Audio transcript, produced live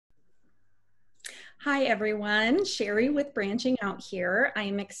Hi, everyone. Sherry with Branching Out here. I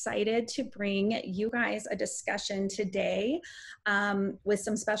am excited to bring you guys a discussion today with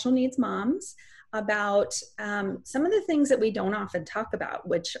some special needs moms about some of the things that we don't often talk about,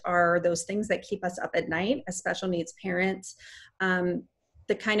 which are those things that keep us up at night as special needs parents,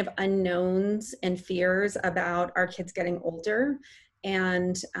 the kind of unknowns and fears about our kids getting older,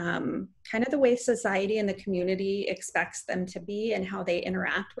 and kind of the way society and the community expects them to be and how they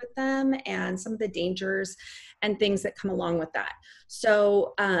interact with them and some of the dangers and things that come along with that.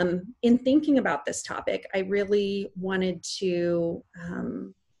 So in thinking about this topic, I really wanted to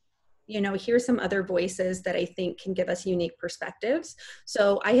hear some other voices that I think can give us unique perspectives.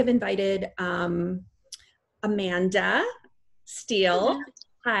 So I have invited Amanda Steele.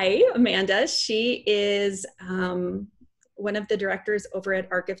 Hi, Amanda. She is one of the directors over at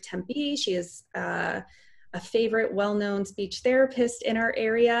Arc of Tempe. She is a favorite, well-known speech therapist in our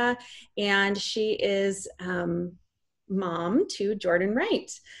area, and she is mom to Jordan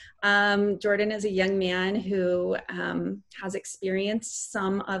Wright. Jordan is a young man who has experienced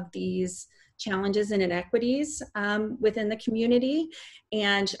some of these challenges and inequities within the community.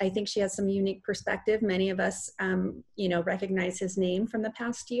 And I think she has some unique perspective. Many of us, recognize his name from the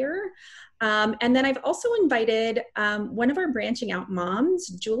past year. And then I've also invited one of our Branching Out moms,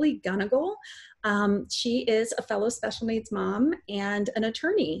 Julie Gunnigle. She is a fellow special needs mom and an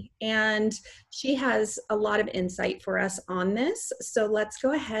attorney, and she has a lot of insight for us on this. So let's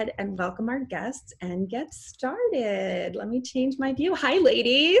go ahead and welcome our guests and get started. Let me change my view. Hi,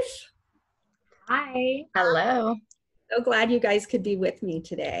 ladies. Hi. Hello. So glad you guys could be with me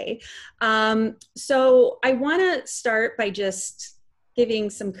today. So I want to start by just giving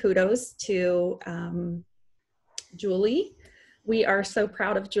some kudos to Julie. We are so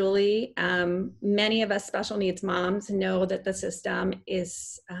proud of Julie. Many of us special needs moms know that the system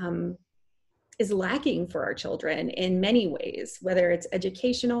is lacking for our children in many ways, whether it's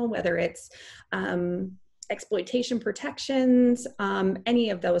educational, whether it's exploitation protections, any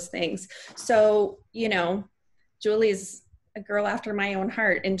of those things. So, Julie's a girl after my own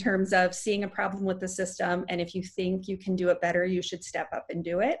heart in terms of seeing a problem with the system. And if you think you can do it better, you should step up and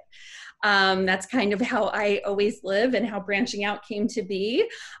do it. That's kind of how I always live and how Branching Out came to be.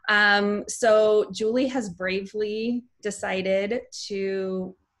 So Julie has bravely decided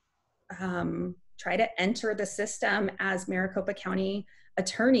to try to enter the system as Maricopa County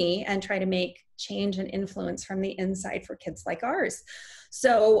attorney and try to make change and influence from the inside for kids like ours.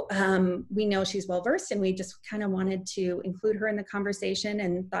 So we know she's well versed, and we just kind of wanted to include her in the conversation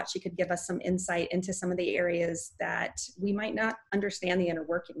and thought she could give us some insight into some of the areas that we might not understand the inner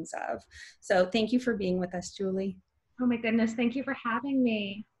workings of. So thank you for being with us, Julie. Oh my goodness, thank you for having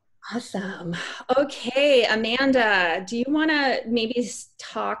me. Awesome. Okay, Amanda, do you want to maybe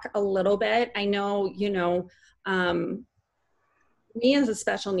talk a little bit? I know, me as a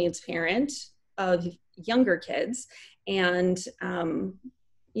special needs parent of younger kids and,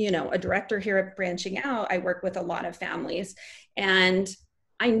 a director here at Branching Out, I work with a lot of families. And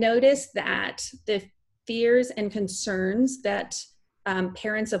I noticed that the fears and concerns that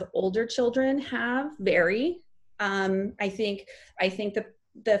parents of older children have vary. I think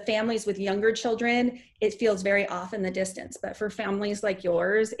the families with younger children, it feels very off in the distance, but for families like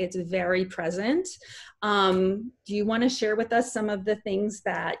yours, it's very present. Do you want to share with us some of the things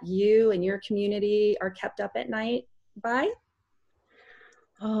that you and your community are kept up at night by?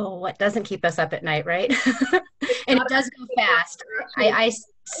 Oh, what doesn't keep us up at night, right? And it does go fast. I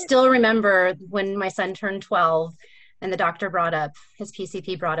still remember when my son turned 12 and the doctor his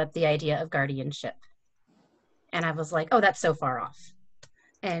PCP brought up the idea of guardianship. And I was like, oh, that's so far off.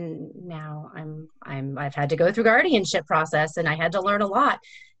 And now I've had to go through guardianship process, and I had to learn a lot.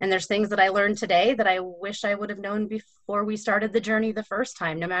 And there's things that I learned today that I wish I would have known before we started the journey the first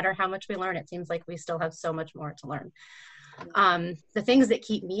time. No matter how much we learn, it seems like we still have so much more to learn. The things that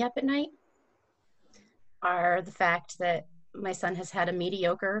keep me up at night are the fact that my son has had a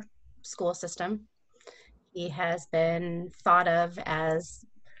mediocre school system. He has been thought of as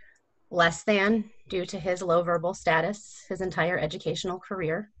less than due to his low verbal status his entire educational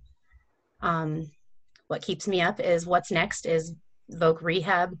career. What keeps me up is what's next is voc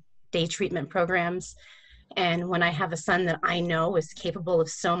rehab, day treatment programs. And when I have a son that I know is capable of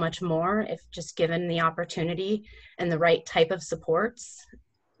so much more, if just given the opportunity and the right type of supports,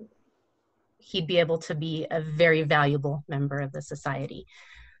 he'd be able to be a very valuable member of the society.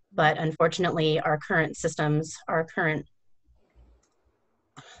 But unfortunately, our current systems, our current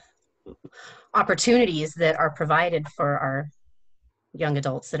opportunities that are provided for our young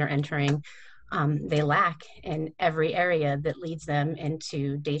adults that are entering they lack in every area that leads them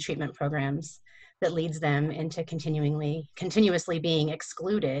into day treatment programs, that leads them into continuously being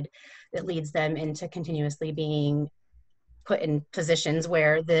excluded, that leads them into continuously being put in positions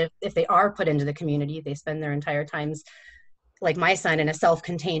where if they are put into the community, they spend their entire times, like my son, in a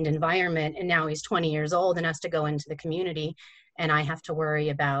self-contained environment, and now he's 20 years old and has to go into the community, and I have to worry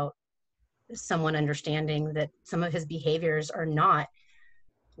about someone understanding that some of his behaviors are not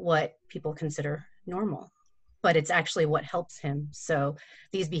what people consider normal, but it's actually what helps him. So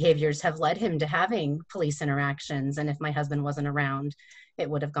these behaviors have led him to having police interactions, and if my husband wasn't around, it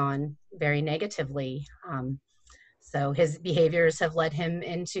would have gone very negatively. So his behaviors have led him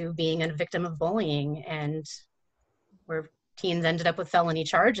into being a victim of bullying, and where teens ended up with felony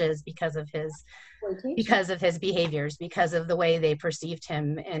charges because of his behaviors, because of the way they perceived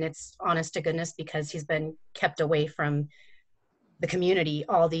him. And it's honest to goodness because he's been kept away from the community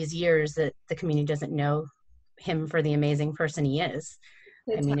all these years that the community doesn't know him for the amazing person he is.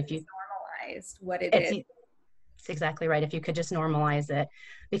 It's I mean, if you normalized what it is. It's exactly right. If you could just normalize it,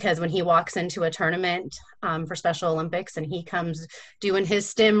 because when he walks into a tournament for Special Olympics and he comes doing his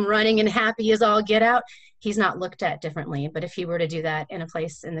stim running and happy as all get out, he's not looked at differently. But if he were to do that in a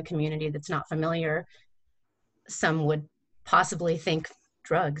place in the community that's not familiar, some would possibly think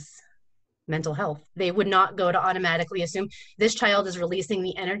drugs, mental health. They would not go to automatically assume this child is releasing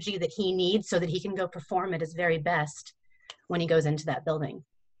the energy that he needs so that he can go perform at his very best when he goes into that building.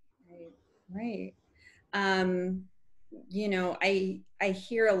 Right. You know, I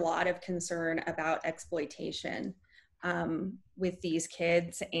hear a lot of concern about exploitation with these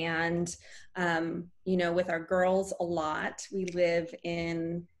kids, and you know, with our girls a lot. We live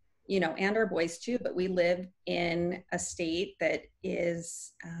in, you know, and our boys too, but we live in a state that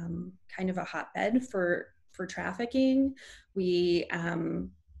is kind of a hotbed for trafficking. We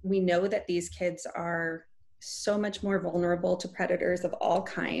know that these kids are so much more vulnerable to predators of all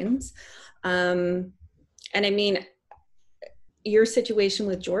kinds. And I mean, your situation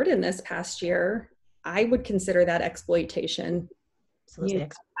with Jordan this past year, I would consider that exploitation. Absolutely. You know,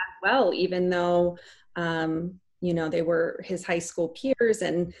 as well, even though, you know, they were his high school peers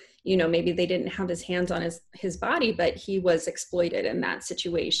and, you know, maybe they didn't have his hands on his body, but he was exploited in that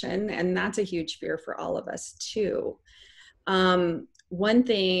situation. And that's a huge fear for all of us too. One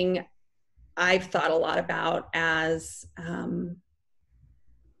thing I've thought a lot about as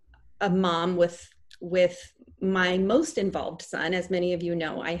a mom with my most involved son, as many of you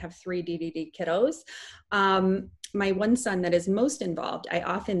know, I have 3 DDD kiddos. My one son that is most involved, I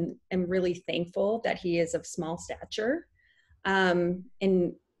often am really thankful that he is of small stature, and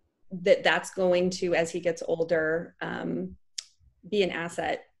that's going to, as he gets older, be an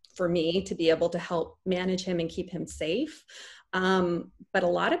asset for me to be able to help manage him and keep him safe. But a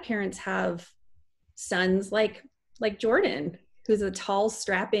lot of parents have sons like Jordan, who's a tall,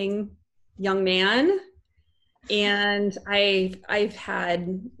 strapping young man. And I've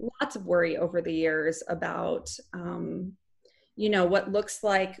had lots of worry over the years about, you know, what looks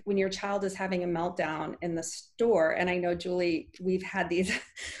like when your child is having a meltdown in the store. And I know, Julie, we've had these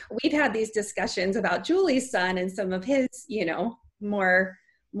discussions about Julie's son and some of his, you know, more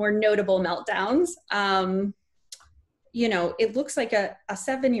notable meltdowns. You know, it looks like a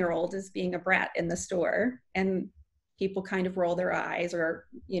 7-year-old is being a brat in the store, and people kind of roll their eyes or,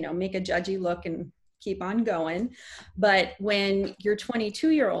 you know, make a judgy look and keep on going. But when your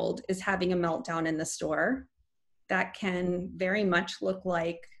 22-year-old is having a meltdown in the store, that can very much look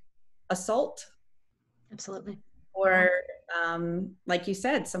like assault. Absolutely. Or like you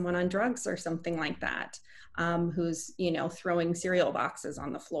said, someone on drugs or something like that, who's, you know, throwing cereal boxes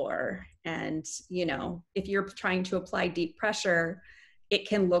on the floor. And, you know, if you're trying to apply deep pressure, it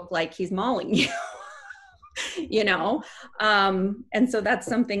can look like he's mauling you. You know, and so that's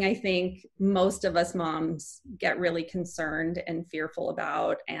something I think most of us moms get really concerned and fearful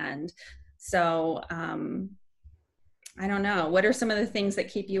about. And so I don't know, what are some of the things that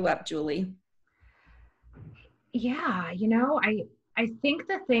keep you up, Julie? Yeah, you know, I think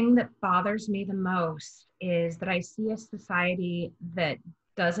the thing that bothers me the most is that I see a society that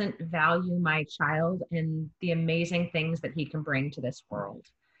doesn't value my child and the amazing things that he can bring to this world.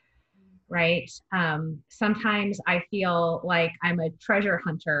 Right. Sometimes I feel like I'm a treasure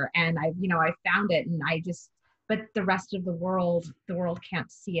hunter and I found it, and but the rest of the world can't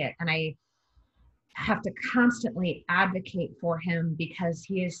see it. And I have to constantly advocate for him because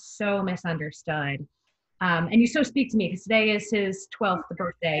he is so misunderstood. And you so speak to me because today is his 12th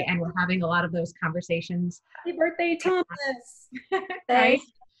birthday and we're having a lot of those conversations. Happy birthday, Thomas. Right.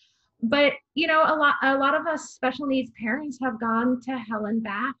 but a lot of us special needs parents have gone to hell and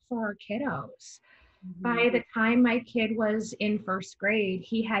back for our kiddos. By the time my kid was in first grade,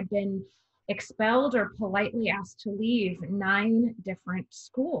 he had been expelled or politely asked to leave 9 different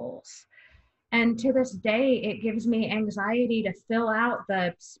schools. And to this day, it gives me anxiety to fill out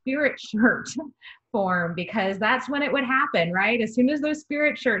the spirit shirt form, because that's when it would happen, right? As soon as those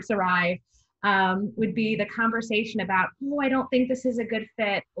spirit shirts arrive, would be the conversation about, oh, I don't think this is a good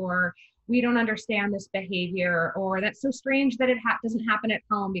fit, or we don't understand this behavior, or that's so strange that it doesn't happen at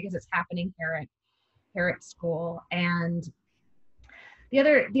home because it's happening here at school. And the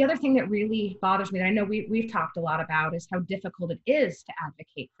other thing that really bothers me, that I know we've talked a lot about, is how difficult it is to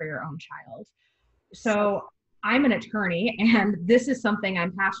advocate for your own child. So I'm an attorney, and this is something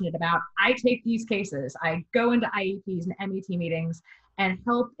I'm passionate about. I take these cases, I go into IEPs and MET meetings and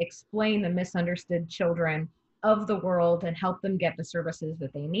help explain the misunderstood children of the world and help them get the services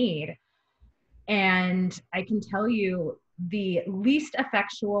that they need. And I can tell you, the least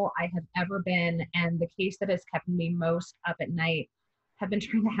effectual I have ever been, and the case that has kept me most up at night, have been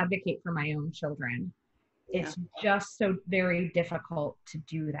trying to advocate for my own children. Yeah. It's just so very difficult to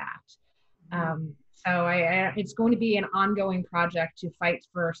do that. So it's going to be an ongoing project to fight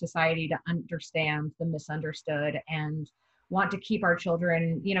for society to understand the misunderstood and want to keep our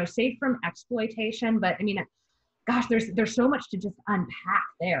children, safe from exploitation. But I mean, gosh, there's so much to just unpack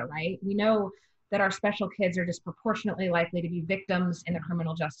there, right? We know that our special kids are disproportionately likely to be victims in the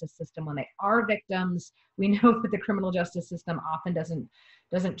criminal justice system when they are victims. We know that the criminal justice system often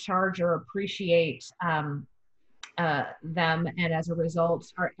doesn't charge or appreciate them, and as a result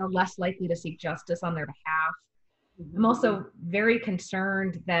are less likely to seek justice on their behalf. I'm also very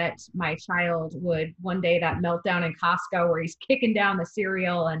concerned that my child would one day, that meltdown in Costco where he's kicking down the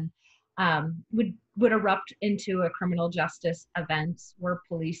cereal, and would erupt into a criminal justice event where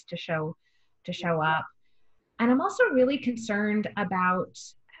police to show up. And I'm also really concerned about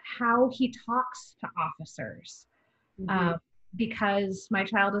how he talks to officers. Because my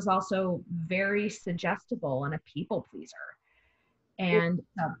child is also very suggestible and a people pleaser, and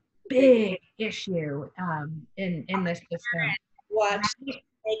a big issue in this system. Watch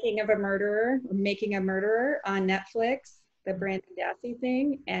Making a Murderer on Netflix, the Brandon Dassey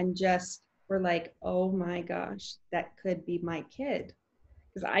thing, and just we're like, oh my gosh, that could be my kid.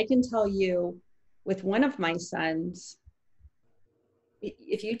 Because I can tell you, with one of my sons,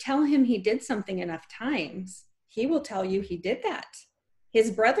 if you tell him he did something enough times, he will tell you he did that.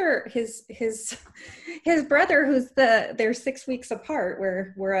 His brother, his brother, they're 6 weeks apart.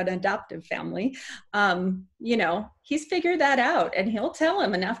 We're an adoptive family. He's figured that out, and he'll tell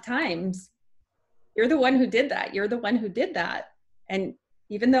him enough times, you're the one who did that. You're the one who did that. And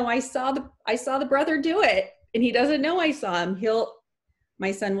even though I saw the brother do it, and he doesn't know I saw him,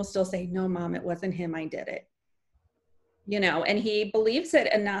 my son will still say, no, Mom, it wasn't him. I did it. And he believes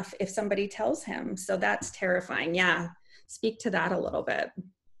it enough if somebody tells him. So that's terrifying. Yeah. Speak to that a little bit.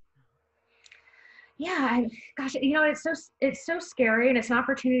 Yeah, gosh, it's so scary, and it's an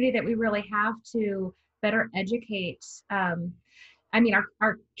opportunity that we really have to better educate.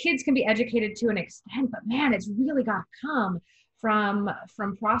 Our kids can be educated to an extent, but man, it's really got to come from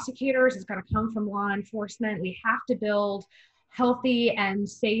prosecutors. It's got to come from law enforcement. We have to build healthy and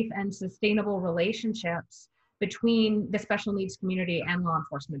safe and sustainable relationships between the special needs community and law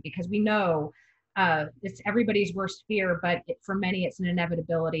enforcement, because we know it's everybody's worst fear, but for many, it's an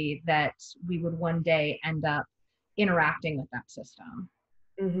inevitability that we would one day end up interacting with that system.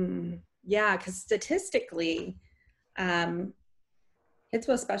 Mm-hmm. Yeah, because statistically, kids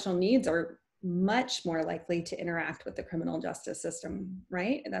with special needs are much more likely to interact with the criminal justice system,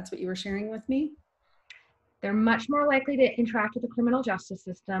 right? And that's what you were sharing with me? They're much more likely to interact with the criminal justice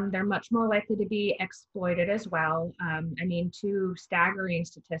system. They're much more likely to be exploited as well. Two staggering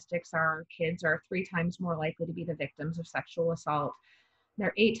statistics are kids are 3 times more likely to be the victims of sexual assault.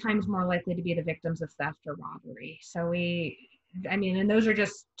 They're 8 times more likely to be the victims of theft or robbery. So and those are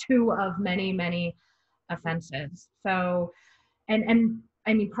just 2 of many, many offenses. So,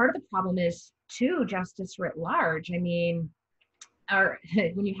 part of the problem is too, justice writ large. When you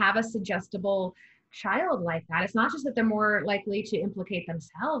have a suggestible child like that, it's not just that they're more likely to implicate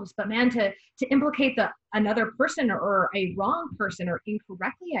themselves, but man, to implicate another person or a wrong person or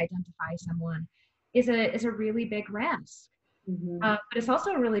incorrectly identify someone is a really big risk. Mm-hmm. But it's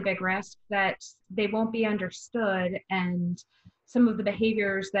also a really big risk that they won't be understood, and some of the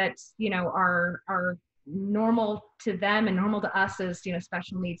behaviors that are normal to them and normal to us as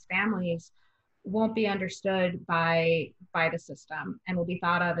special needs families won't be understood by the system, and will be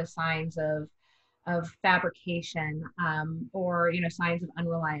thought of as signs of of fabrication, or signs of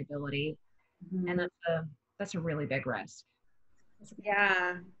unreliability, and that's a really big risk.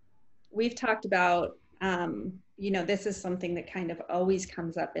 Yeah, we've talked about, this is something that kind of always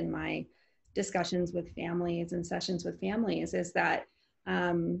comes up in my discussions with families and sessions with families, is that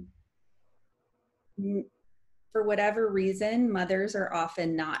for whatever reason, mothers are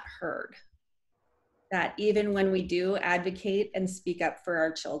often not heard. That even when we do advocate and speak up for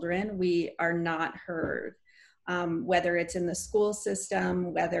our children, we are not heard. Whether it's in the school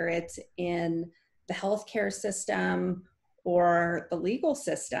system, whether it's in the healthcare system or the legal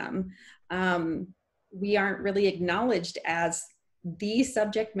system, we aren't really acknowledged as the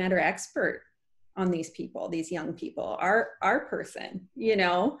subject matter expert on these people, these young people, our person,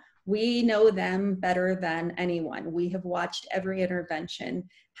 we know them better than anyone. We have watched every intervention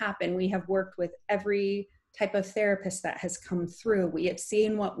happen. We have worked with every type of therapist that has come through. We have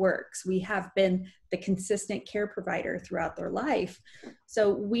seen what works. We have been the consistent care provider throughout their life. So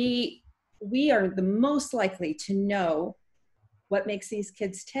we are the most likely to know what makes these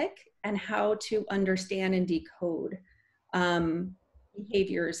kids tick and how to understand and decode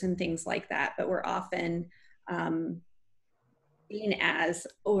behaviors and things like that. But we're often seen as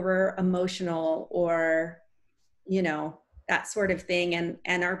over emotional or, that sort of thing.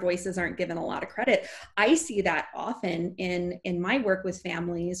 And our voices aren't given a lot of credit. I see that often in my work with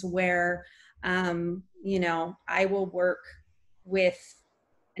families where, I will work with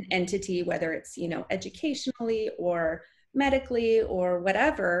an entity, whether it's, educationally or medically or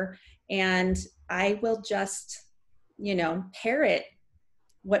whatever. And I will just, parrot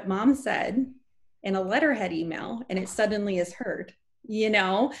what mom said in a letterhead email, and it suddenly is heard.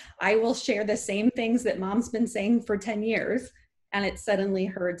 I will share the same things that mom's been saying for 10 years, and it's suddenly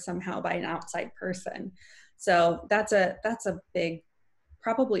heard somehow by an outside person. So that's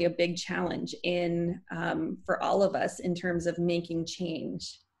probably a big challenge for all of us in terms of making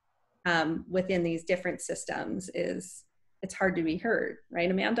change within these different systems. It's hard to be heard, right,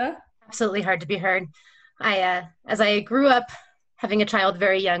 Amanda? Absolutely hard to be heard. As I grew up having a child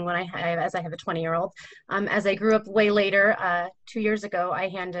very young, as I have a 20-year-old, as I grew up way later, 2 years ago, I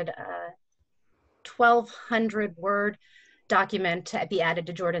handed a 1,200 word document to be added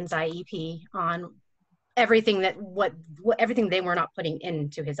to Jordan's IEP on everything everything they were not putting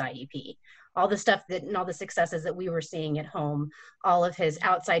into his IEP, all the stuff and all the successes that we were seeing at home, all of his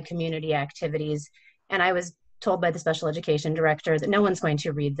outside community activities. And I was told by the special education director that no one's going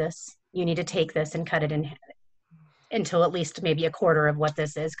to read this. You need to take this and cut it into at least maybe a quarter of what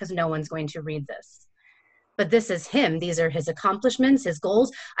this is, because no one's going to read this. But this is him. These are his accomplishments, his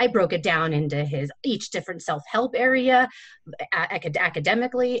goals. I broke it down into each different self-help area,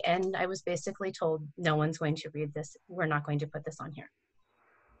 academically, and I was basically told, no one's going to read this. We're not going to put this on here.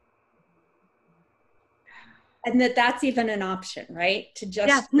 And that's even an option, right? To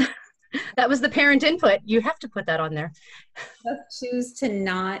just that was the parent input. You have to put that on there. Just choose to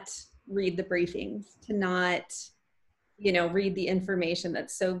not read the briefings, to not read the information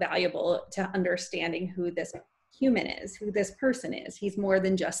that's so valuable to understanding who this human is, who this person is. He's more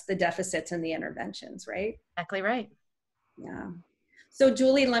than just the deficits and the interventions, right? Exactly right. Yeah. So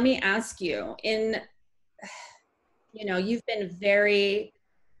Julie, let me ask you, you've been very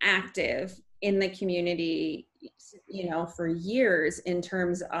active in the community, for years in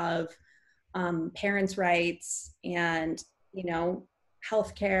terms of parents' rights and,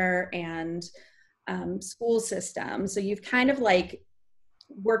 healthcare and school system. So you've kind of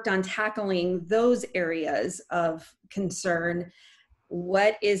worked on tackling those areas of concern.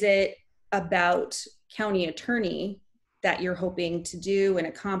 What is it about county attorney that you're hoping to do and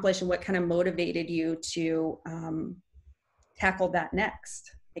accomplish, and what kind of motivated you to tackle that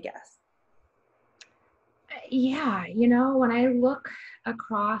next, I guess? Yeah, when I look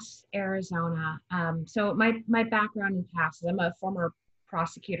across Arizona, so my background in past is I'm a former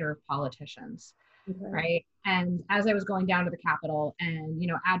prosecutor of politicians. Okay. Right. And as I was going down to the Capitol and,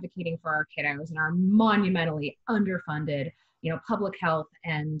 advocating for our kiddos in our monumentally underfunded, public health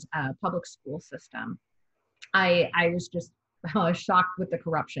and public school system, I was just shocked with the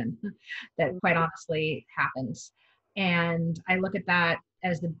corruption that quite honestly happens. And I look at that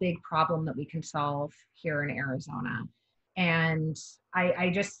as the big problem that we can solve here in Arizona. And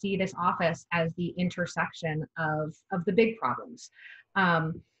I just see this office as the intersection of the big problems.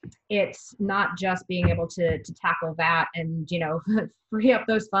 It's not just being able to tackle that and, free up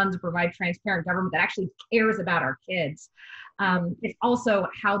those funds to provide transparent government that actually cares about our kids. It's also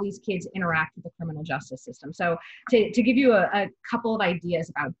how these kids interact with the criminal justice system. So to give you a couple of ideas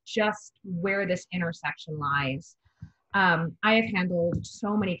about just where this intersection lies, I have handled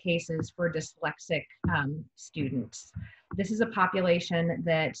so many cases for dyslexic students. This is a population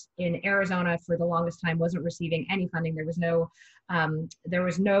that in Arizona for the longest time wasn't receiving any funding. There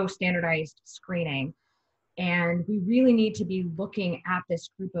was no standardized screening. And we really need to be looking at this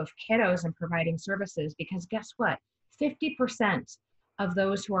group of kiddos and providing services, because guess what? 50% of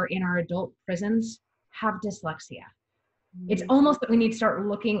those who are in our adult prisons have dyslexia. It's almost that we need to start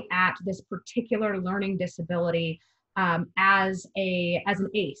looking at this particular learning disability as an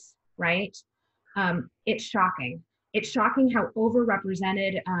ACE, right? It's shocking. It's shocking how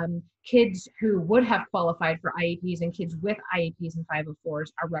overrepresented kids who would have qualified for IEPs and kids with IEPs and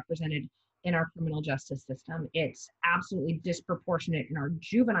 504s are represented in our criminal justice system. It's absolutely disproportionate in our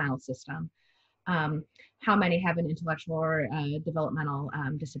juvenile system, how many have an intellectual or developmental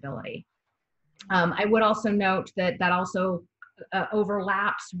disability. I would also note that also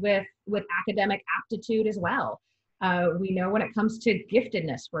overlaps with academic aptitude as well. We know when it comes to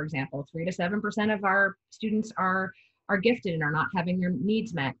giftedness, for example, 3 to 7% of our students are gifted and are not having their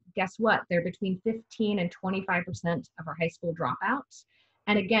needs met. Guess what? They're between 15 and 25% of our high school dropouts.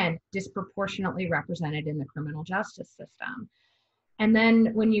 And again, disproportionately represented in the criminal justice system. And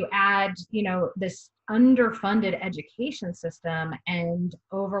then when you add, this underfunded education system and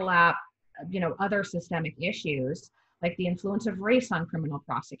overlap, other systemic issues, like the influence of race on criminal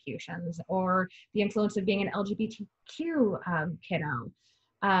prosecutions or the influence of being an LGBTQ kiddo,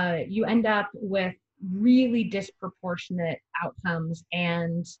 you end up with really disproportionate outcomes.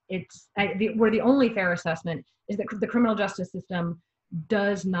 And where the only fair assessment is that the criminal justice system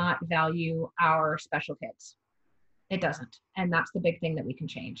does not value our special kids. It doesn't. And that's the big thing that we can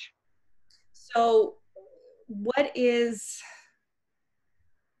change. So what is,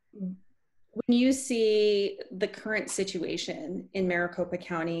 when you see the current situation in Maricopa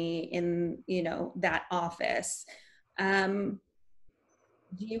County in, that office, do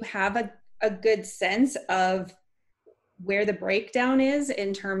you have a good sense of where the breakdown is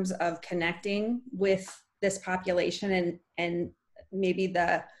in terms of connecting with this population and maybe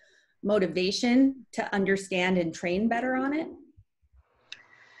the motivation to understand and train better on it?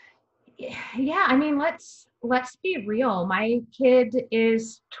 Yeah, I mean, let's be real. My kid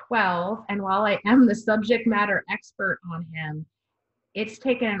is 12, and while I am the subject matter expert on him, it's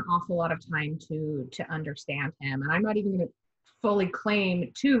taken an awful lot of time to understand him. And I'm not even going to fully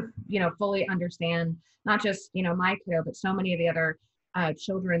claim to, fully understand not just, my kiddo, but so many of the other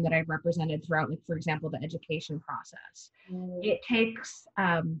children that I've represented throughout, like, for example, the education process. It takes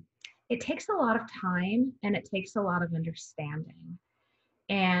a lot of time and it takes a lot of understanding.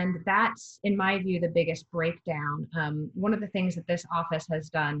 And that's, in my view, the biggest breakdown. One of the things that this office has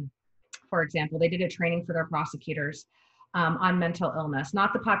done, for example, they did a training for their prosecutors on mental illness,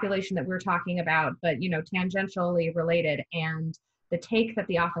 not the population that we're talking about, but, tangentially related. And the take that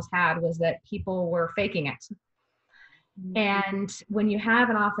the office had was that people were faking it. And when you have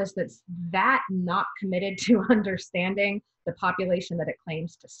an office that's that not committed to understanding the population that it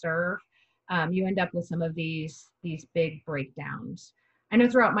claims to serve, you end up with some of these big breakdowns. I know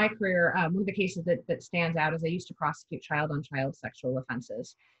throughout my career, one of the cases that stands out is I used to prosecute child-on-child sexual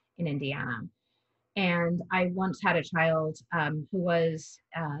offenses in Indiana. And I once had a child who was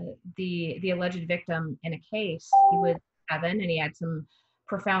the alleged victim in a case. He was 7 and he had some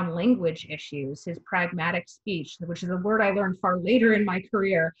profound language issues. His pragmatic speech, which is a word I learned far later in my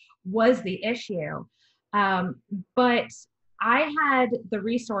career, was the issue. But I had the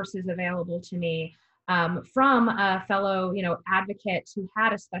resources available to me from a fellow, advocate who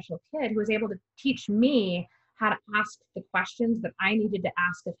had a special kid who was able to teach me how to ask the questions that I needed to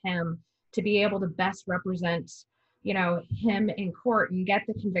ask of him to be able to best represent, him in court and get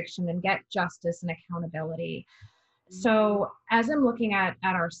the conviction and get justice and accountability. So as I'm looking at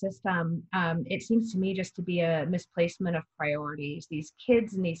our system, it seems to me just to be a misplacement of priorities. These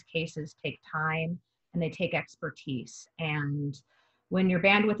kids in these cases take time and they take expertise. And when your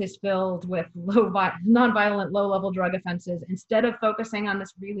bandwidth is filled with nonviolent, low-level drug offenses, instead of focusing on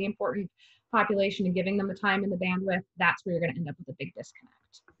this really important population and giving them the time and the bandwidth, that's where you're going to end up with a big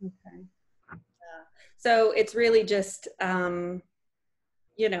disconnect. Okay. So it's really just, for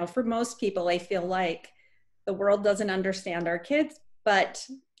most people, I feel like the world doesn't understand our kids, but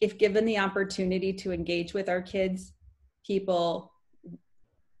if given the opportunity to engage with our kids, people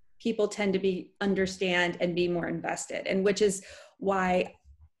tend to understand and be more invested. And which is why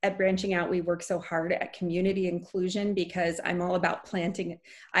at Branching Out, we work so hard at community inclusion, because I'm all about planting.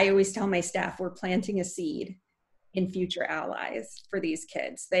 I always tell my staff, we're planting a seed in future allies for these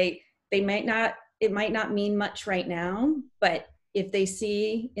kids. It might not mean much right now, but if they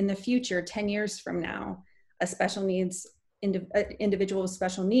see in the future, 10 years from now, a individual with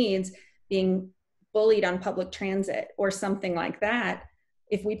special needs being bullied on public transit or something like that,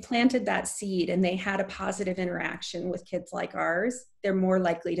 if we planted that seed and they had a positive interaction with kids like ours, they're more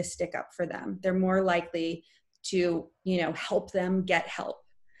likely to stick up for them. They're more likely to, help them get help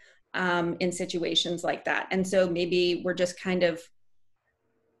in situations like that. And so maybe we're just kind of,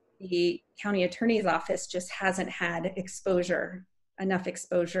 the county attorney's office just hasn't had enough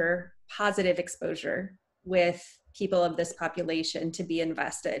exposure, positive exposure with people of this population to be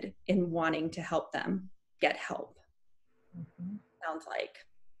invested in wanting to help them get help. Mm-hmm. Sounds like.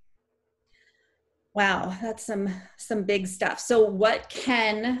 Wow, that's some big stuff. So what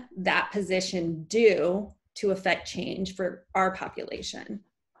can that position do to affect change for our population?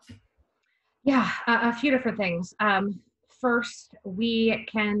 Yeah, a few different things. First, we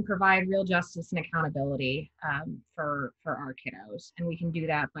can provide real justice and accountability for our kiddos, and we can do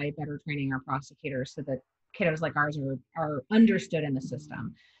that by better training our prosecutors so that kiddos like ours are understood in the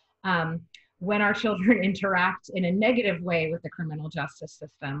system. When our children interact in a negative way with the criminal justice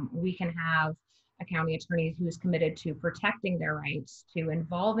system, we can have a county attorney who is committed to protecting their rights, to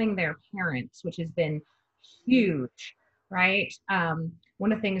involving their parents, which has been huge, right?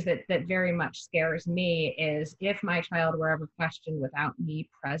 One of the things that very much scares me is if my child were ever questioned without me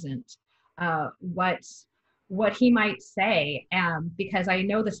present, what he might say, because I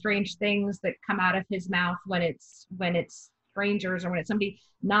know the strange things that come out of his mouth when it's strangers or when it's somebody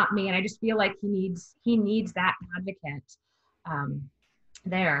not me, and I just feel like he needs that advocate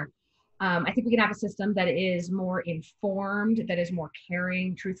there. I think we can have a system that is more informed, that is more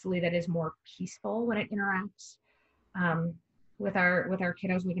caring, truthfully, that is more peaceful when it interacts with our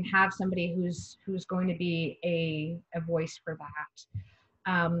kiddos. We can have somebody who's going to be a voice for that.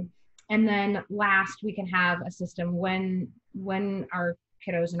 And then last, we can have a system when our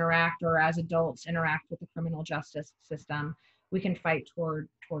kiddos interact or as adults interact with the criminal justice system, we can fight toward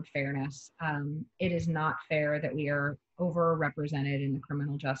fairness. It is not fair that we are overrepresented in the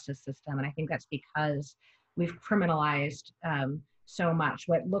criminal justice system. And I think that's because we've criminalized so much.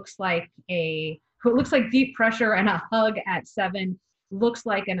 What looks like deep pressure and a hug at 7 looks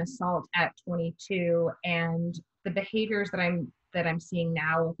like an assault at 22. And the behaviors that I'm seeing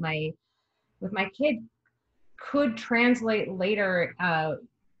now with my kid could translate later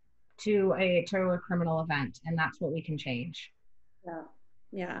to a criminal event, and that's what we can change.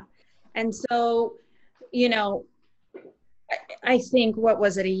 Yeah. And so, I think, what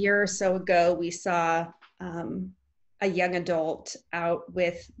was it, a year or so ago, we saw a young adult out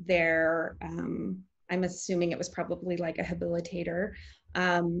with their, I'm assuming it was probably like a habilitator,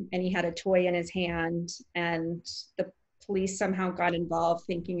 and he had a toy in his hand, and the police somehow got involved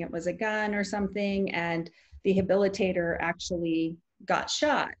thinking it was a gun or something, and the habilitator actually got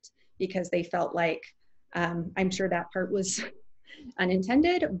shot because they felt like, I'm sure that part was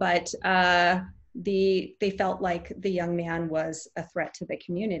unintended, but they felt like the young man was a threat to the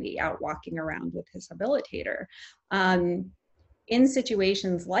community out walking around with his habilitator. In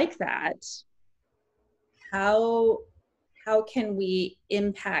situations like that, how can we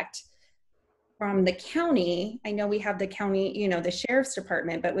impact from the county? I know we have the county, the sheriff's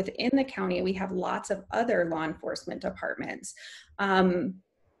department, but within the county, we have lots of other law enforcement departments.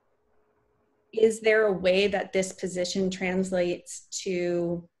 Is there a way that this position translates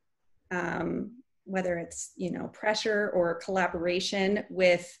to whether it's, pressure or collaboration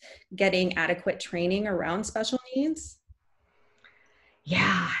with getting adequate training around special needs?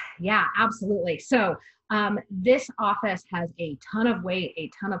 Yeah, absolutely. So this office has a ton of weight, a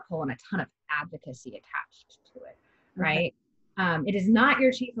ton of pull, and a ton of advocacy attached to it, right? Okay. It is not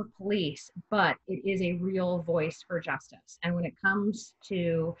your chief of police, but it is a real voice for justice. And when it comes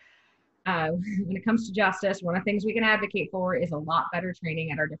to justice, one of the things we can advocate for is a lot better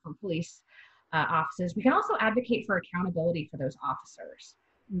training at our different police offices. We can also advocate for accountability for those officers,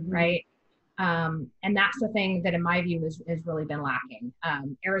 mm-hmm. right? And that's the thing that in my view has really been lacking.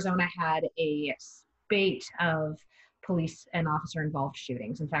 Arizona had a spate of police and officer involved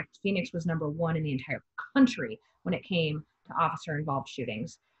shootings. In fact, Phoenix was number 1 in the entire country when it came to officer involved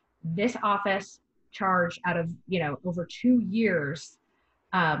shootings. This office charged out of, over 2 years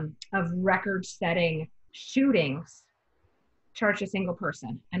of record-setting shootings, charged a single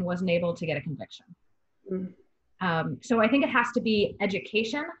person and wasn't able to get a conviction. Mm. So I think it has to be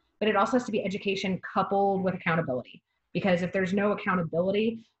education, but it also has to be education coupled with accountability. Because if there's no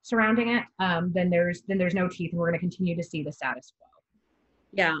accountability surrounding it, then there's no teeth, and we're going to continue to see the status quo.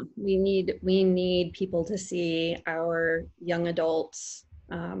 Yeah, we need people to see our young adults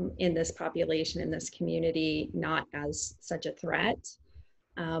in this population, in this community, not as such a threat.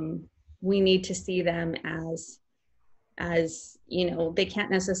 we need to see them as, you know, they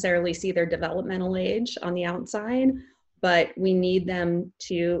can't necessarily see their developmental age on the outside, but we need them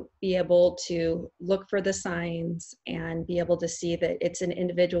to be able to look for the signs and be able to see that it's an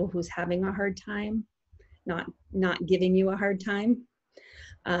individual who's having a hard time, not giving you a hard time.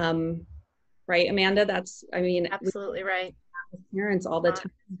 Right, Amanda? That's, I mean, Absolutely right. Parents all the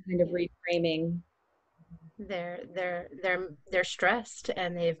time kind of reframing. They're stressed,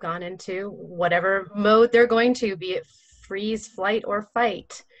 and they've gone into whatever mode they're going to, be it freeze, flight, or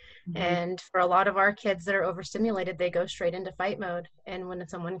fight. And for a lot of our kids that are overstimulated, they go straight into fight mode. And when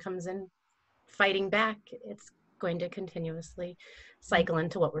someone comes in fighting back, it's going to continuously cycle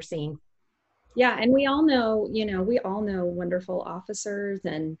into what we're seeing. Yeah, and we all know, you know, we all know wonderful officers,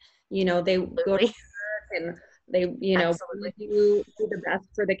 and, you know, they go to work and they, you know, do the best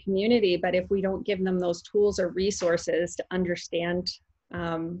for the community. But if we don't give them those tools or resources to understand,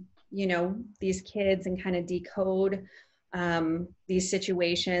 you know, these kids and kind of decode these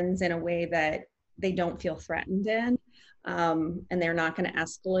situations in a way that they don't feel threatened in, and they're not going to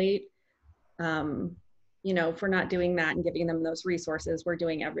escalate. You know, if we're not doing that and giving them those resources, we're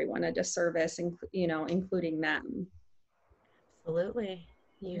doing everyone a disservice, and, you know, including them. Absolutely.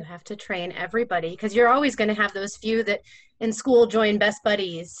 You have to train everybody, because you're always going to have those few that in school join best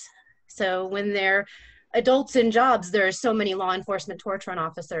buddies. So when they're adults in jobs, there are so many law enforcement torch run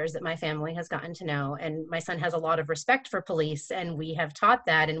officers that my family has gotten to know. And my son has a lot of respect for police, and we have taught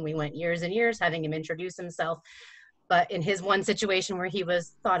that. And we went years and years having him introduce himself. But in his one situation where he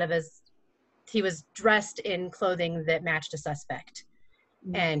was thought of as, he was dressed in clothing that matched a suspect,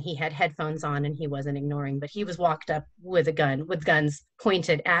 and he had headphones on, and he wasn't ignoring, but he was walked up with a gun, with guns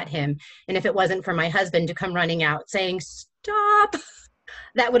pointed at him. And if it wasn't for my husband to come running out saying, "Stop,"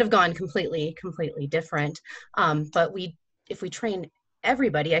 that would have gone completely different. But if we train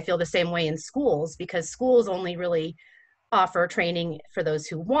everybody, I feel the same way in schools, because schools only really offer training for those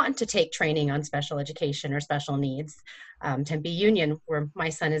who want to take training on special education or special needs. Tempe Union, where my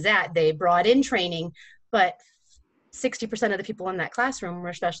son is at, they brought in training, but 60% of the people in that classroom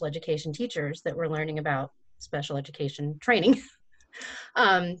were special education teachers that were learning about special education training.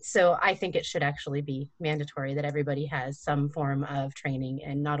 So I think it should actually be mandatory that everybody has some form of training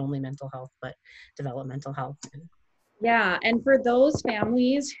in not only mental health, but developmental health. Yeah, and for those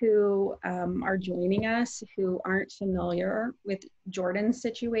families who are joining us who aren't familiar with Jordan's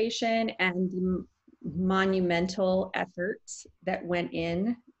situation and the monumental efforts that went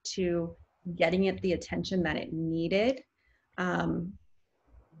in to getting it the attention that it needed, I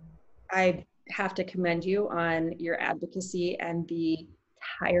have to commend you on your advocacy and the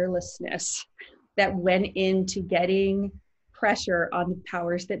tirelessness that went into getting pressure on the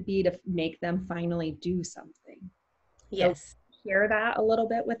powers that be to make them finally do something. Yes. So share that a little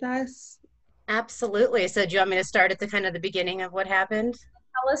bit with us. Absolutely. So do you want me to start at the kind of the beginning of what happened?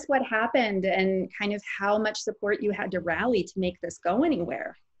 Tell us what happened and kind of how much support you had to rally to make this go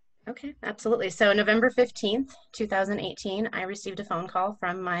anywhere. Okay, absolutely. So November 15th, 2018, I received a phone call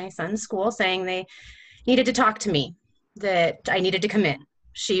from my son's school saying they needed to talk to me, that I needed to come in.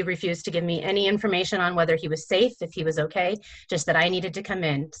 She refused to give me any information on whether he was safe, if he was okay, just that I needed to come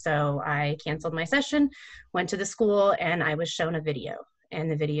in. So I canceled my session, went to the school, and I was shown a video.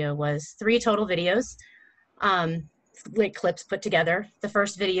 And the video was 3 total videos, like clips put together. The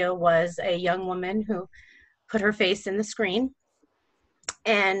first video was a young woman who put her face in the screen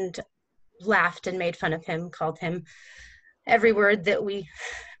and laughed and made fun of him, called him every word that we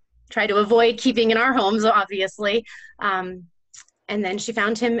try to avoid keeping in our homes, obviously. And then she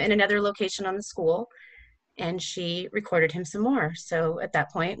found him in another location on the school, and she recorded him some more. So at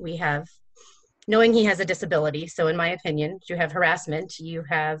that point, we have, knowing he has a disability, so in my opinion, you have harassment, you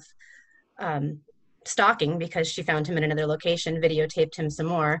have stalking, because she found him in another location, videotaped him some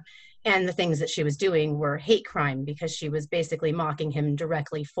more, and the things that she was doing were hate crime, because she was basically mocking him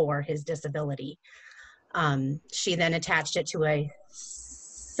directly for his disability. She then attached it to a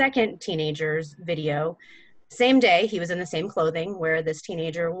second teenager's video. Same day, he was in the same clothing, where this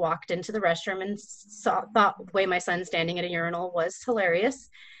teenager walked into the restroom and thought the way my son standing at a urinal was hilarious.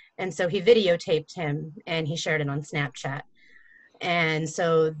 And so he videotaped him and he shared it on Snapchat. And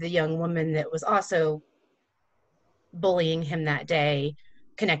so the young woman that was also bullying him that day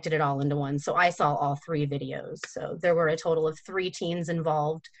connected it all into one. So I saw all 3 videos. So there were a total of 3 teens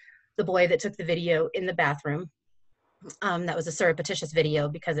involved. The boy that took the video in the bathroom, that was a surreptitious video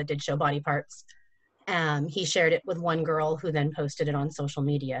because it did show body parts. He shared it with one girl who then posted it on social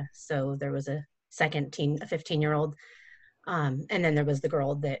media. So there was a second teen, a 15-year-old. And then there was the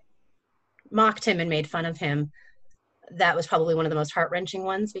girl that mocked him and made fun of him. that was probably one of the most heart-wrenching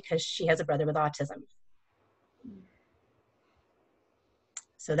ones because she has a brother with autism.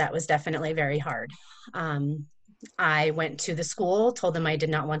 So that was definitely very hard. I went to the school, told them I did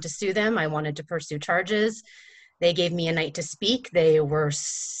not want to sue them. I wanted to pursue charges. They gave me a night to speak. They were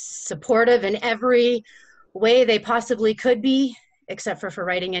supportive in every way they possibly could be, except for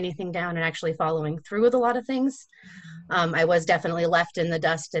writing anything down and actually following through with a lot of things. I was definitely left in the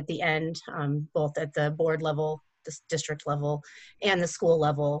dust at the end, both at the board level, the district level, and the school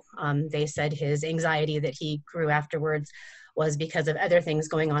level. They said his anxiety that he grew afterwards was because of other things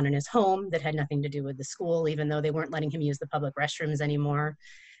going on in his home that had nothing to do with the school, even though they weren't letting him use the public restrooms anymore.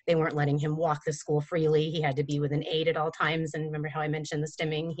 They weren't letting him walk the school freely. He had to be with an aide at all times. And remember how I mentioned the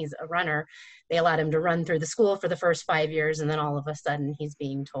stimming? He's a runner. They allowed him to run through the school for the first 5 years. And then all of a sudden he's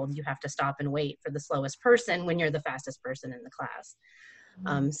being told you have to stop and wait for the slowest person when you're the fastest person in the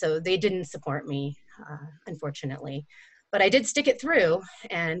class. So they didn't support me, unfortunately. But I did stick it through,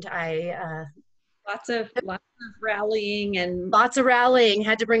 and I lots of rallying and lots of rallying,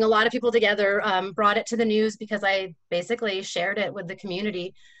 had to bring a lot of people together, brought it to the news because I basically shared it with the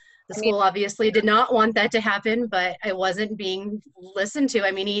community. The school obviously did not want that to happen, but I wasn't being listened to.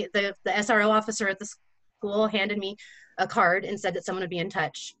 I mean, the SRO officer at the school handed me a card and said that someone would be in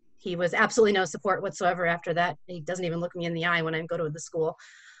touch. He was absolutely no support whatsoever after that. He doesn't even look me in the eye when I go to the school.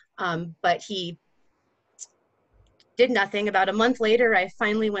 But he did nothing. About a month later, I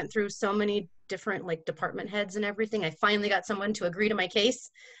finally went through so many different department heads and everything. I finally got someone to agree to my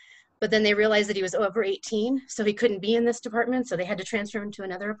case, but then they realized that he was over 18, so he couldn't be in this department, so they had to transfer him to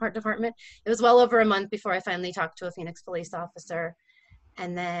another department. It was well over a month before I finally talked to a Phoenix police officer.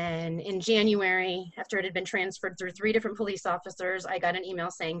 And then in January, after it had been transferred through 3 different police officers, I got an email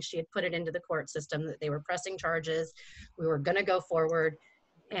saying she had put it into the court system, that they were pressing charges, we were gonna go forward.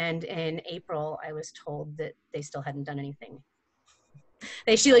 And in April, I was told that they still hadn't done anything.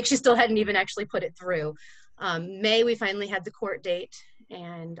 She still hadn't even actually put it through. May, we finally had the court date,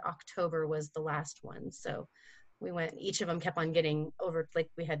 and October was the last one. So we went, each of them kept on getting over,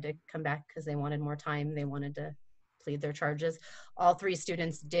 we had to come back because they wanted more time. They wanted to plead their charges. All 3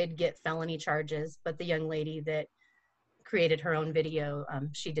 students did get felony charges, but the young lady that created her own video,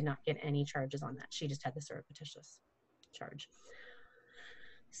 she did not get any charges on that. She just had the surreptitious charge.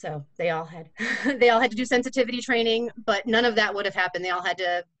 So they all had to do sensitivity training, but none of that would have happened. They all had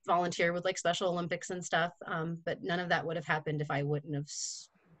to volunteer with Special Olympics and stuff, but none of that would have happened if I wouldn't have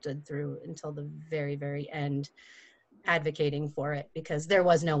stood through until the very, very end advocating for it, because there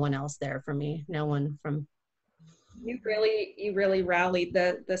was no one else there for me. No one from... You really rallied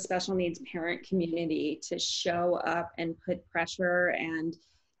the special needs parent community to show up and put pressure. And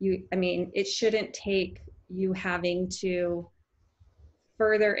it shouldn't take you having to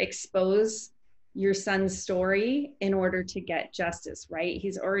further expose your son's story in order to get justice, right?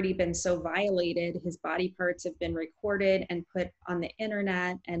 He's already been so violated. His body parts have been recorded and put on the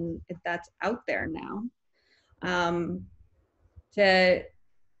internet, and that's out there now.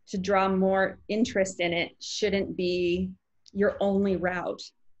 To draw more interest in it shouldn't be your only route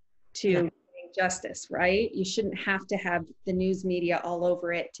to getting justice, right? You shouldn't have to have the news media all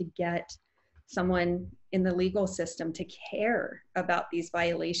over it to get someone in the legal system to care about these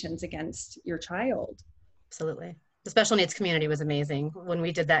violations against your child. Absolutely. The special needs community was amazing. When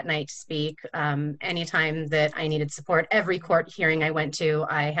we did that night to speak, anytime that I needed support, every court hearing I went to,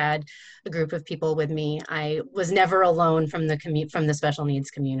 I had a group of people with me. I was never alone from the special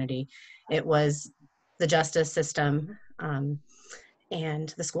needs community. It was the justice system and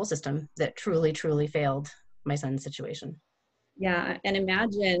the school system that truly, truly failed my son's situation. Yeah, and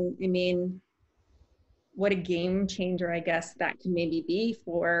imagine, what a game changer, I guess, that could maybe be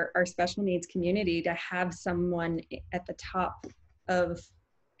for our special needs community, to have someone at the top of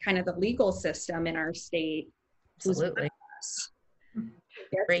kind of the legal system in our state. Absolutely.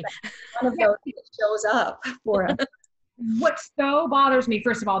 Great. One of those that shows up for us. What so bothers me,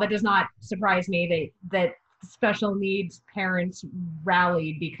 first of all, that does not surprise me that special needs parents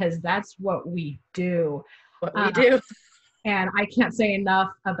rallied, because that's what we do. What we do. And I can't say enough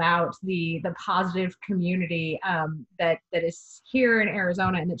about the positive community that is here in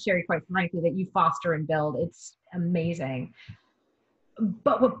Arizona, and that, Sherry, quite frankly, that you foster and build. It's amazing.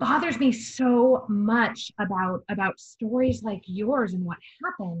 But what bothers me so much about stories like yours and what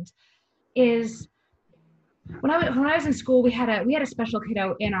happened is, when I was in school, we had a special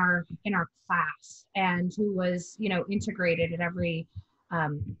kiddo in our class, and who was integrated at every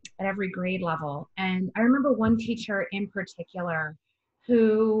grade level. And I remember one teacher in particular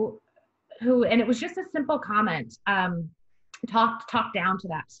who, and it was just a simple comment, talked down to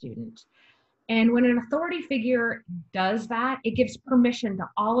that student. And when an authority figure does that, it gives permission to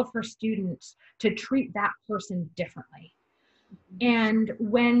all of her students to treat that person differently. And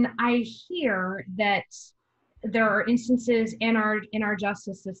when I hear that there are instances in our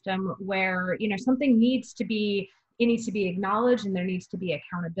justice system where, you know, something needs to be, it needs to be acknowledged and there needs to be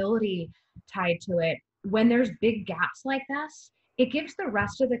accountability tied to it, when there's big gaps like this, it gives the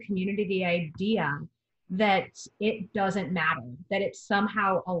rest of the community the idea that it doesn't matter, that it's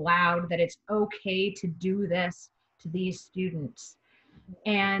somehow allowed, that it's okay to do this to these students.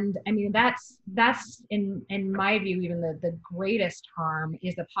 And I mean, that's in my view, even the greatest harm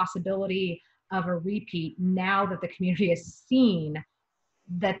is the possibility of a repeat now that the community has seen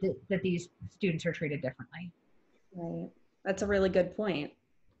that that these students are treated differently. Right. That's a really good point.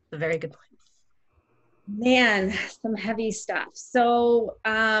 A very good point. Man, some heavy stuff. So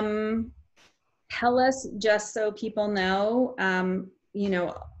tell us, just so people know, you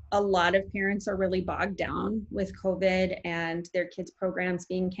know, a lot of parents are really bogged down with COVID and their kids' programs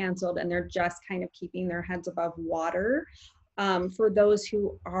being canceled, and they're just kind of keeping their heads above water. For those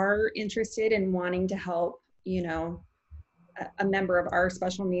who are interested in wanting to help, you know, a member of our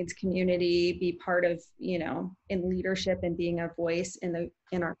special needs community be part of, you know, in leadership and being a voice in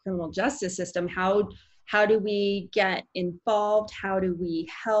our criminal justice system, how do we get involved? How do we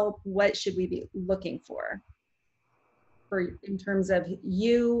help? What should we be looking for in terms of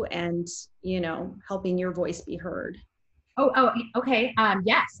you and, you know, helping your voice be heard? Okay.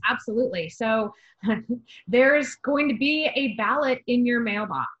 Yes, absolutely. So there's going to be a ballot in your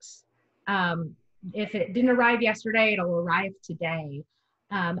mailbox. If it didn't arrive yesterday, it'll arrive today.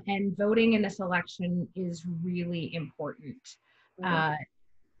 And voting in this election is really important.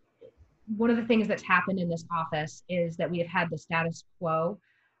 One of the things that's happened in this office is that we have had the status quo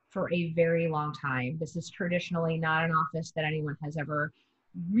for a very long time. This is traditionally not an office that anyone has ever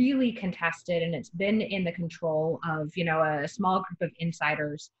really contested, and it's been in the control of, you know, a small group of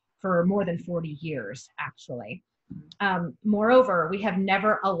insiders for more than 40 years, actually. Moreover, we have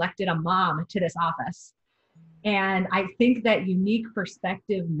never elected a mom to this office. And I think that unique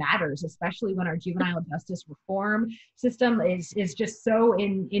perspective matters, especially when our juvenile justice reform system is just so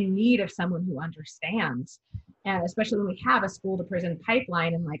in need of someone who understands. And especially when we have a school to prison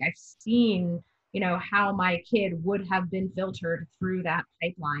pipeline, and like I've seen, you know, how my kid would have been filtered through that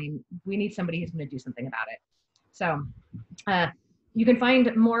pipeline. We need somebody who's going to do something about it. So you can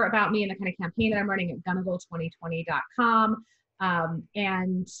find more about me and the kind of campaign that I'm running at Gunnigle2020.com.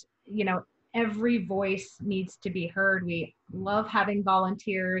 And, you know, every voice needs to be heard. We love having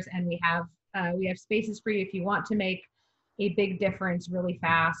volunteers, and we have spaces for you if you want to make a big difference really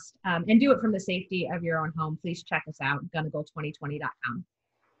fast, and do it from the safety of your own home. Please check us out, Gunnigle2020.com.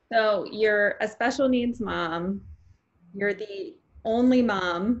 So you're a special needs mom. You're the only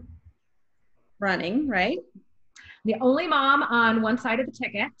mom running, right? The only mom on one side of the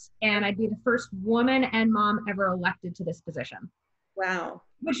ticket, and I'd be the first woman and mom ever elected to this position. Wow.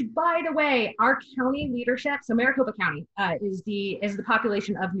 Which, by the way, our county leadership, so Maricopa County is the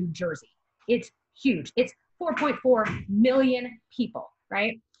population of New Jersey. It's huge. It's 4.4 million people,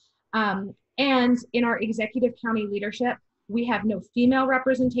 right? And in our executive county leadership, we have no female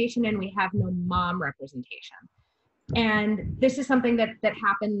representation and we have no mom representation. And this is something that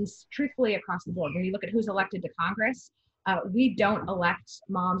happens truthfully across the board. When you look at who's elected to Congress, we don't elect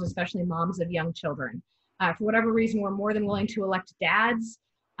moms, especially moms of young children. For whatever reason, we're more than willing to elect dads,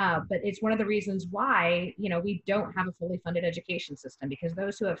 but it's one of the reasons why, you know, we don't have a fully funded education system, because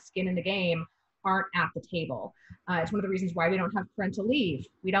those who have skin in the game aren't at the table. It's one of the reasons why we don't have parental leave.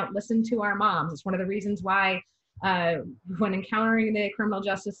 We don't listen to our moms. It's one of the reasons why when encountering the criminal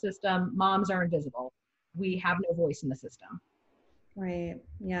justice system, moms are invisible. We have no voice in the system. Right.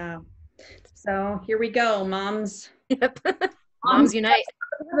 Yeah. So here we go, moms. Yep. Moms unite.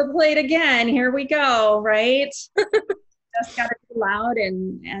 The plate again. Here we go. Right. Just got to be loud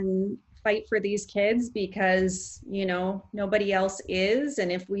and fight for these kids, because, you know, nobody else is,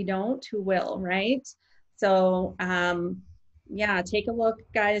 and if we don't, who will? Right. So yeah, take a look,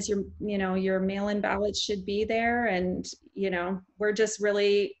 guys. Your mail-in ballots should be there, and, you know, we're just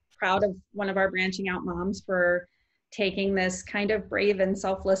really proud of one of our branching out moms for taking this kind of brave and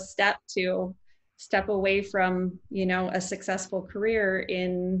selfless step to step away from, you know, a successful career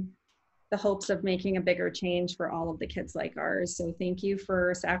in the hopes of making a bigger change for all of the kids like ours. So thank you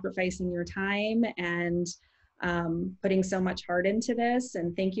for sacrificing your time and putting so much heart into this.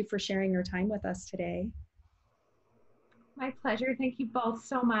 And thank you for sharing your time with us today. My pleasure. Thank you both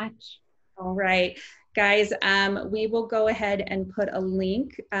so much. All right, guys, we will go ahead and put a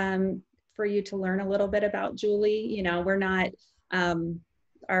link for you to learn a little bit about Julie. You know, we're not,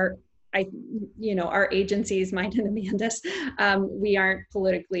 our agencies, mine and Amanda's, we aren't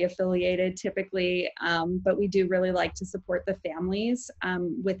politically affiliated typically, but we do really like to support the families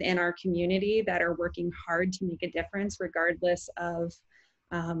within our community that are working hard to make a difference, regardless of,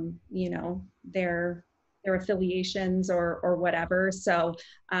 their affiliations or whatever. So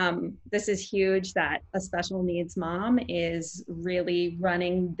this is huge that a special needs mom is really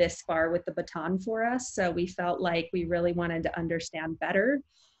running this far with the baton for us. So we felt like we really wanted to understand better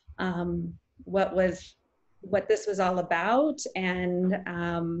what this was all about, and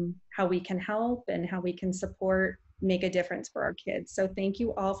how we can help and how we can support, make a difference for our kids. So thank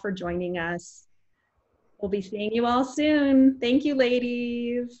you all for joining us. We'll be seeing you all soon. Thank you,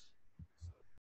 ladies.